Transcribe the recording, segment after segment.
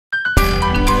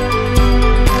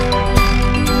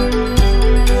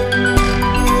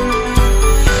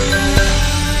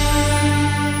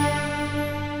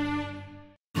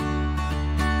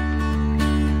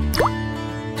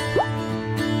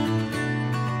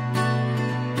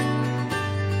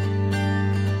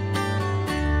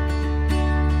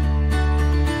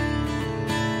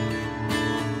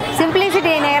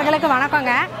எங்களுக்கு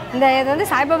வணக்கங்க. இது வந்து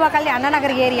சாய்பாபா காலனி அண்ணா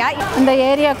நகர் ஏரியா. இந்த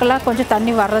ஏரியாக்கெல்லாம் கொஞ்சம்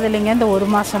தண்ணி வர்றது இல்லைங்க. இந்த ஒரு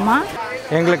மாதமா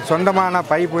எங்களுக்கு சொந்தமான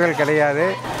பைப்புகள் கிடையாது.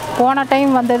 போன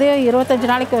டைம் வந்தது 25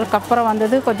 நாளைக்கு அப்புறம்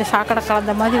வந்தது, கொஞ்சம் சாக்கடை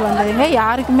கலந்த மாதிரி வந்ததுங்க.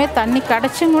 யாருக்குமே தண்ணி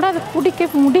கிடச்சும் கூட அது குடிக்க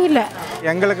முடியல.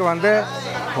 எங்களுக்கு வந்து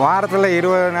வாரத்தில்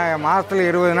 20 மாதத்தில்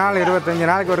 20 நாள் 25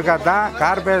 நாளைக்கு ஒருக்கா தான்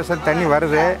கார்பரேஷன் தண்ணி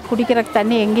வருது. குடிக்கிற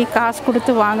தண்ணி எங்கேயும் காசு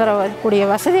கொடுத்து வாங்குறக்கூடிய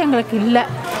வசதி எங்களுக்கு இல்லை.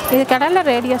 இது கடலில்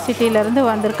ரேடியோ சிட்டியிலேருந்து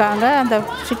வந்திருக்காங்க. அந்த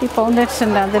சிட்டி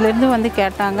ஃபவுண்டேஷன் அதுலேருந்து வந்து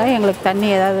கேட்டாங்க, எங்களுக்கு தண்ணி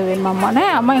ஏதாவது வேணுமாம்மானே.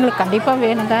 அம்மா எங்களுக்கு கண்டிப்பாக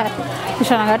வேணுங்க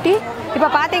சொன்னாங்காட்டி இப்போ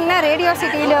பார்த்தீங்கன்னா ரேடியோ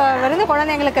சிட்டியில் வந்து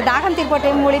குழந்தைங்களுக்கு தாகம் தீர்ப்போம்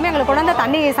டீம் மூலியமாக எங்களுக்கு கொண்டு வந்து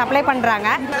தண்ணி சப்ளை பண்ணுறாங்க.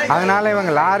 அதனால்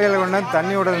இவங்க லாரியில் கொண்டு வந்து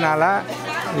தண்ணி விடுறதுனால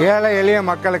ஏழை எளிய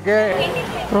மக்களுக்கு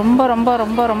ரொம்ப ரொம்ப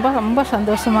ரொம்ப ரொம்ப ரொம்ப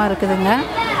சந்தோஷமாக இருக்குதுங்க.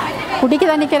 குடிக்க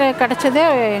தண்ணி கிடச்சதே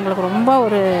எங்களுக்கு ரொம்ப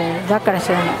ஒரு இதாக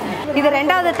கிடச்சிதுங்க. இது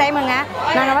 2வது டைமுங்க.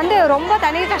 நாங்கள் வந்து ரொம்ப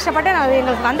தண்ணி கஷ்டப்பட்டு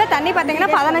எங்களுக்கு வந்த தண்ணி பார்த்திங்கன்னா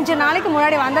 15 நாளைக்கு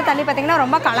முன்னாடி வந்த தண்ணி பார்த்திங்கன்னா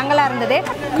ரொம்ப கலங்கலாக இருந்தது.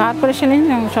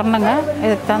 கார்பரேஷன்லேயும் நாங்கள் சொன்னோங்க,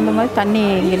 இதுக்கு தகுந்த மாதிரி தண்ணி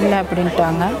இல்லை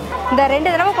அப்படின்ட்டாங்க. இந்த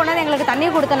 2 தடவை கொண்டு வந்து எங்களுக்கு தண்ணி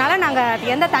கொடுத்தனால நாங்கள்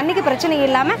எந்த தண்ணிக்கு பிரச்சனையும்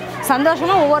இல்லாமல்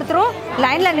சந்தோஷமாக ஒவ்வொருத்தரும்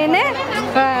லைனில் நின்று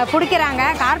பிடிக்கிறாங்க.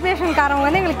 கார்பரேஷன்காரவங்க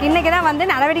வந்து எங்களுக்கு இன்றைக்கி தான் வந்து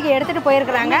நடவடிக்கை எடுத்துகிட்டு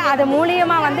போயிருக்கிறாங்க. அது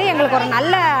மூலியமாக வந்து எங்களுக்கு ஒரு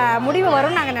நல்ல முடிவு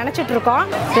வரும்னு நாங்கள் நினச்சிட்ருக்கோம்.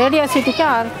 ரேடியோ சிட்டிக்கு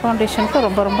ஆர் ஃபவுண்டேஷனுக்கு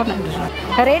ரொம்ப ரொம்ப நன்றி.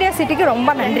 ரேடியோ சிட்டிக்கு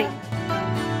ரொம்ப நன்றி.